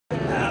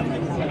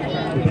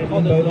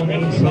one boat on the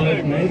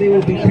inside. Now they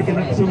will be picking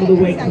up some of the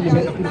weight from the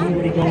boat that's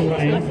already gone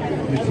round.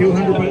 The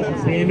 200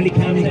 boat, the Emily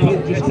Camming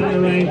boat just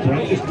turn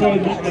around, just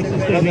trying that nice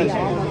and steady.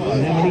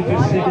 And Emily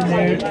just sitting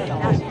there,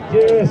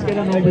 just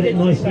getting on with it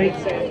nicely.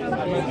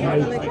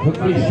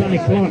 Hopefully Sammy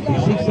Clark, you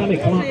see Sammy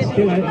Clark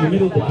still out in the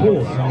middle of the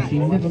course, and she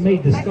never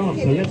made the start,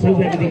 so let's hope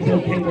everything's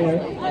okay there.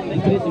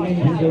 The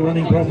engines are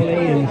running properly,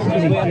 and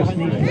Sammy just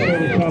needs to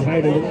sort herself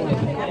out of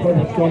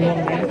what's going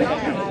on there.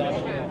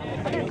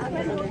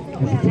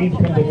 As the teams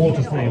come towards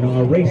us now,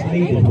 our race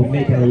leaders will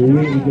make a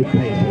really good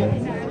pace here.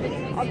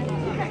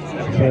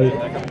 So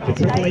the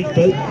Triple Eight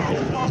boat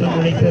is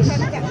underneath us.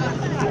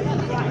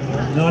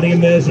 Nadia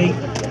Mersey,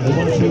 the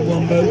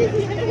 121 boat,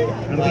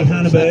 that'll be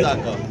Hannah Bird.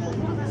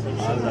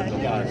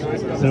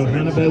 So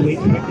Hannah, we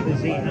expected to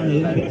see Hannah a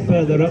little bit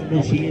further up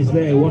than she is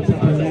there. What's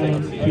happened there,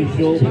 I'm too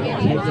sure, but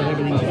it seems that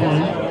everything's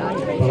fine.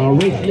 But our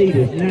race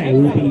leaders now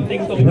will be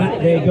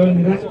they're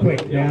going that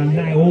quick. They are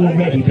now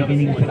already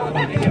beginning to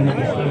back some of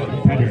the slow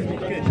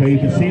competitors. So you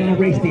can see our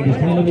race leaders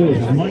coming towards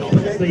us. Mike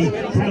puts the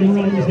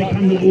camera on as they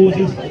come towards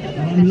us,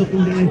 and I'm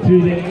looking down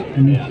through there,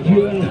 and just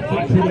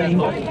fluctuating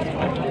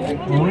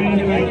around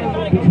about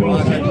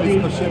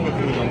between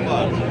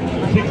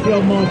 60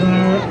 odd miles an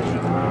hour.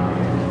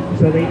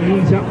 So they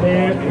ease up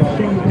there,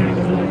 swing the tank a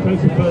little bit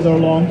closer further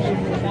along.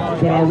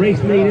 But our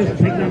race leaders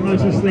take that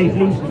nice and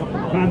safely.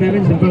 Fab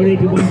Evans and boat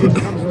 81 just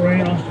comes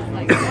around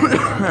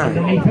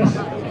underneath us.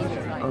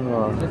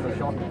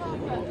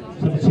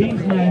 So the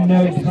teams now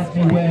know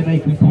exactly where they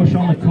can push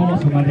on the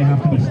course and where they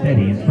have to be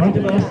steady. In front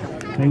of us,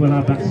 they will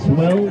have that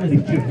swell that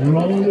is just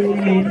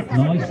rolling in,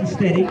 nice and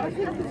steady.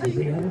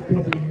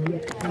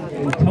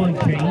 Tide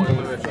change.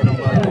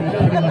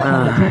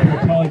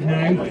 Tide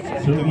now,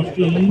 so it will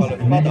ease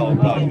and then it will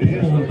begin to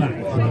fall back.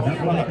 So that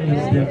will make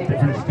the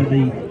difference to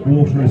the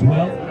water as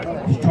well.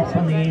 The top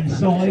on the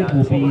inside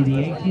will be the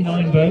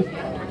 89 boat.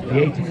 The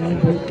 89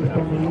 boat is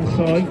on the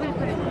inside.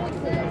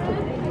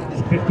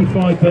 The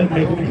 55 boat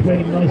making its way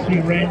nicely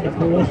around the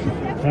course.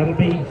 That'll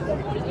be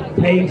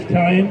Paige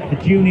Time, the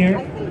junior.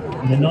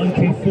 And the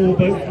 924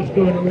 boat is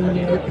going around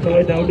the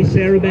outside. That'll be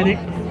Sarah Bennett.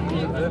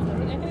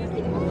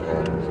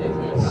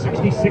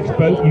 66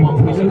 boat, we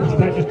noticed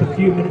that just a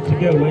few minutes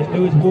ago where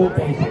Lewis walked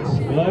by,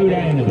 slow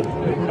down a bit,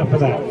 enough of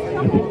that. I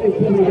think they've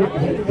done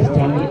it this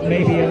time, but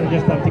maybe I'll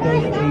just have to go a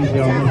little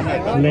easier on this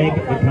leg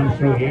that comes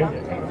through here.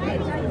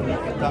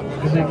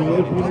 And then the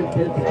old boat, which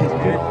is just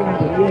going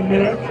to Ian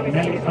Miller, and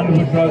Elliot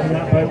Underwood driving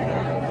that boat.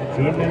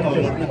 Ian Miller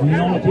just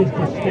acknowledges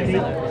the steady,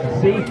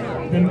 see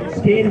them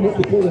skiing in what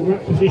we call the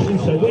rack position,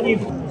 so when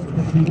you've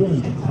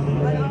 51,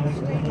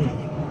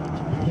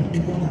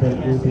 51 boat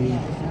will be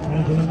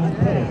Angela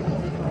Montez.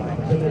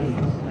 And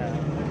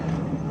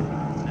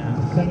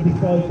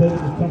 75 boats is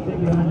something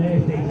behind there,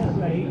 Daisy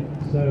Slade.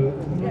 So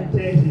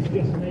Montez is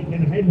just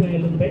making headway a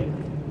little bit.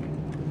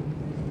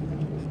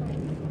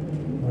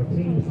 Our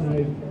team's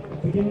now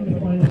beginning to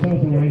find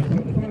themselves around. Some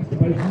of the faster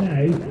boats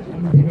now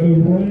to go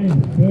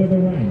round, further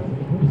round. So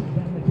the course is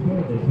that much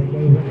further as they go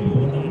round.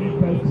 But our new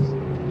boats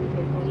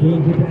will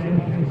go down,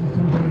 cancel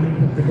something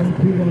like the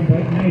 121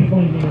 boat. Now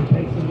finding it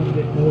takes a little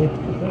bit more.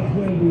 That's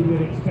where we would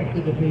expect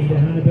it to be, the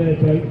Hannah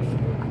Bird boat.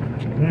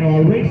 Now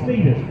our race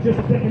leaders, just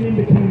stepping in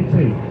between the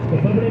two, the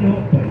Bubbling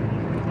Hot boat,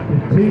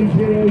 the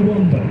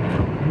 201 boat,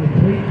 and the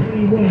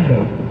 331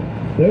 boat.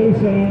 Those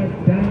are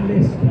Dan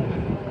List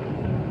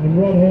and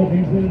Rod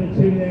Hawkins, one of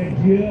the two there,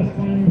 just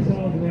finding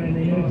themselves around.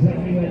 They know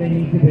exactly where they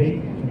need to be.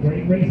 A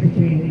great race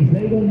between these.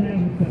 They will now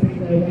have to pick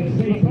their way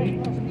safely.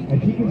 As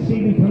you can see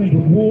them coming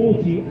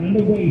towards you and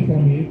away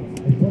from you.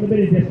 There's quite a bit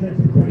of distance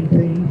between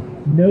teams.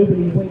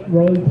 Nobody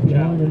rides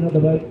behind another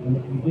boat, and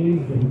if you do,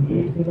 then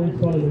you get on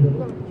side of them.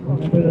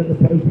 Remember that the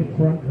boat in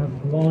front has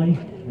a line,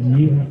 and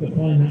you have to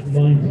find that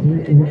line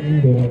through the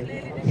round or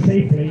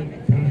safely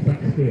past that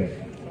steer.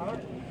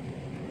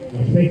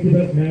 Our safety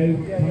boat now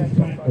comes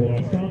back, or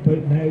our start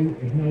boat now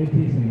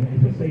acknowledges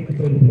and is a safety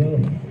boat as well,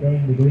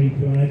 showing the green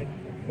flag.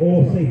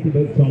 All safety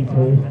boats on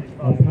course,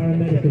 our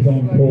paramedic is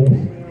on course.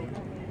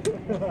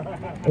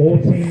 All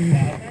teams,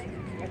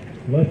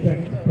 life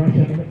jackets, crash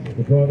helmets,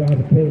 the driver has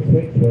a kill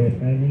switch where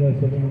if anything goes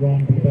something wrong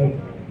with the boat,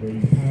 the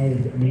power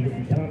is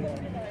immediately cut.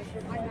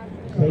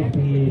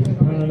 Safety is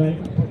paramount.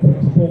 Quick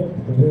support,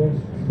 the water's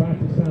about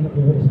to stand up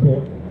the water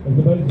support. As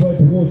the boat's right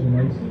towards you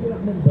now, see where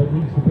that number boat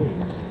needs to be.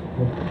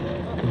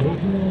 The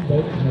 89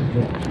 boat has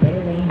the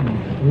better line, and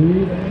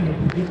through there,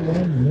 makes a good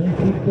line, the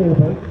 124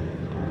 boat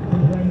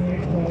comes around the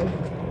outside.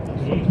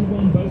 The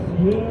 81 boat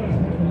just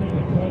has to make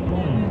a tight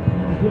line.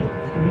 Just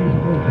use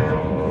the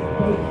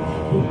boat,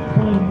 just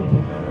find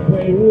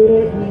way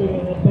really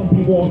on that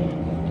bumpy one,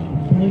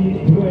 finding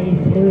its way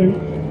through,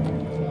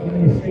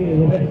 getting the ski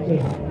the best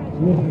of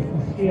water to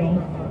ski on,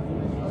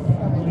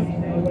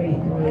 finding their way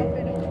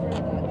through.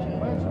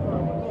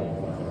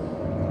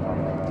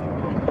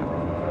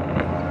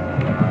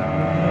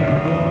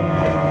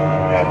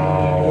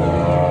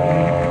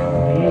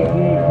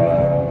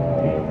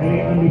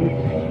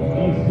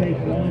 Nice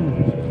safe line,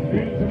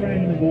 boots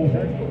around the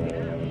water.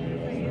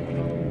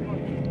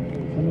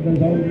 Some of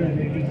those older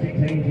V6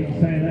 engines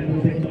sound that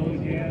little bit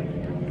noisier.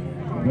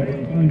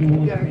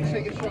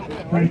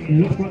 It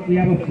looks like we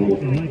have a fault,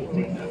 and I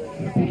think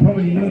you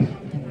probably know.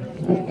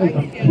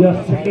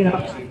 Just checking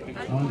up.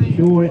 I'm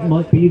sure it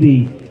might be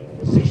the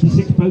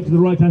 66 boat to the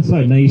right hand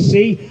side. Now you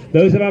see,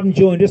 those that haven't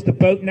joined us, the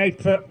boat now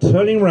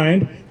turning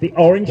round, the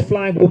orange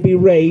flag will be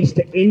raised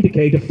to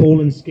indicate a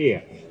fallen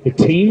skier. The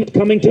team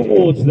coming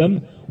towards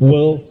them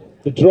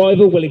the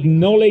driver will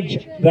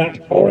acknowledge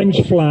that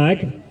orange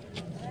flag.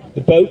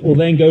 The boat will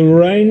then go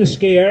round the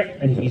skier,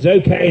 and if he's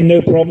okay and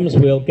no problems,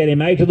 we'll get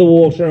him out of the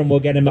water and we'll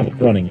get him up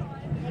and running.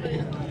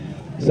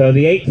 So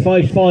the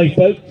 855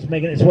 boat is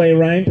making its way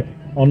around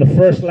on the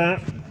first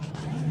lap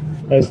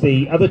as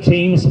the other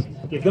teams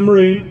give them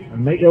room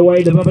and make their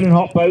way to the bubbling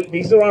hot boat.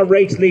 These are our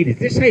race leaders.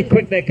 This is how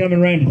quick they're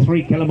coming around a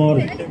 3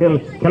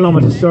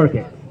 kilometre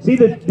circuit. See,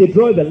 the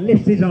driver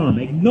lifts his arm,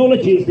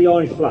 acknowledges the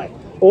orange flag.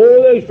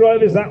 All those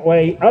drivers that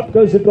way, up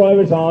goes the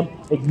driver's arm,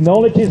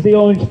 acknowledges the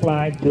orange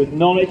flag to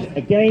acknowledge.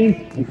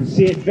 Again, you can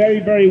see it very,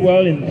 very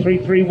well in the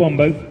 331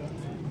 boat.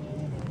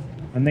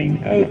 And they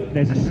know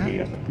there's a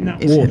skier in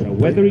that water.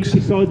 Whether he's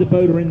beside the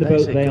boat or in the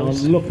boat, they are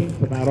looking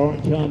for that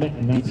orange helmet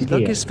and that skier. If you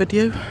like this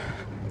video.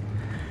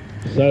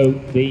 So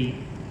the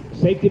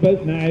safety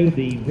boat now,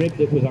 the rib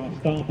that was our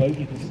start boat,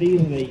 you can see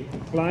the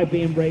flag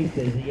being raised.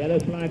 There's a yellow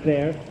flag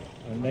there.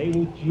 And they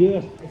will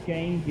just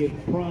again give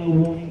prior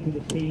warning to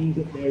the teams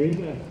that there is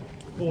a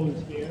fallen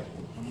skier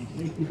on the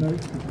safety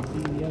boat. You can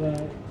see the other.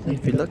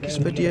 If you like this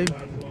video,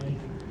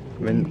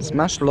 then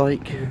smash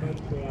like,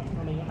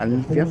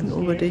 and if you haven't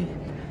already,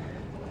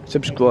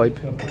 subscribe.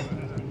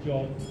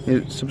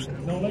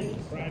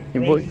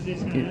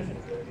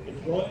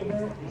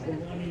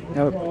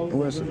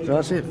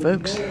 That's it,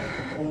 folks.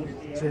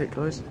 That's it,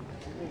 guys.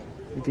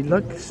 If you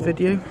like this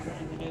video,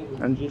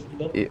 and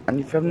if you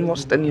haven't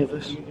watched any of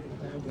us,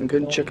 I'm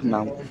going to check them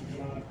out.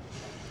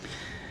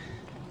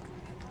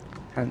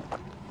 And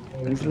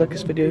if you like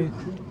this video,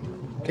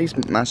 please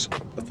smash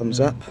a thumbs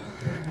up.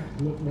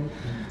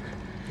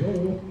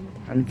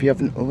 And if you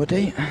haven't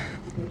already,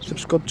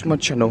 subscribe to my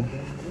channel.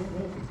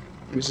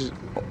 This is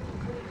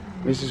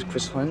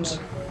Chris Hines.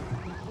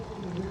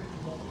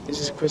 This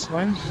is Chris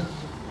Hines.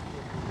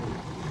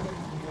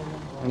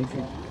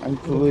 And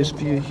for those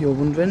of you who are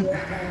wondering,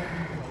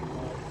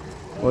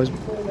 why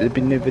there's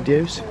been no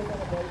videos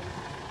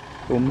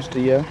for almost a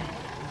year.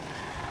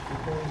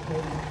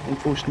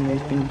 Unfortunately,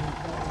 I've been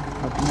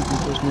having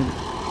personal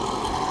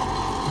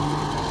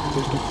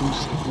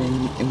things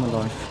happening in my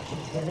life.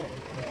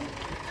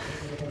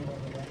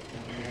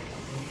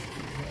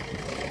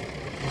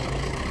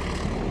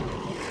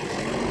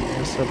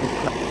 That's the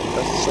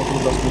second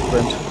lost my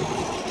friend.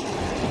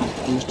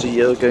 Almost a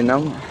year ago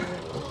now.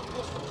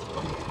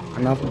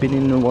 And I haven't been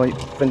in a while,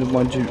 friend of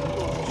mine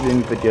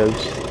doing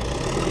videos.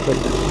 But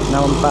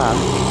now I'm back,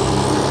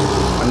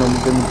 and I'm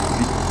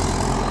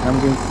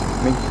going to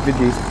make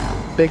videos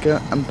bigger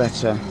and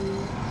better.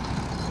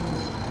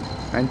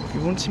 And if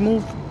you want to see more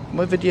of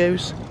my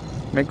videos,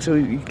 make sure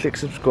you click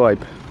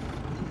subscribe.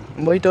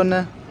 And while you're done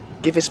there,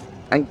 give this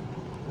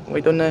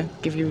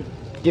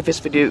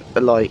video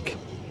a like.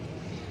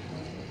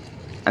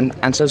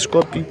 And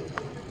subscribe to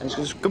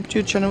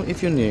your channel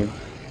if you're new.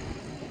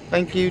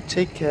 Thank you,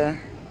 take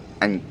care,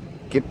 and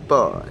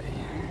goodbye.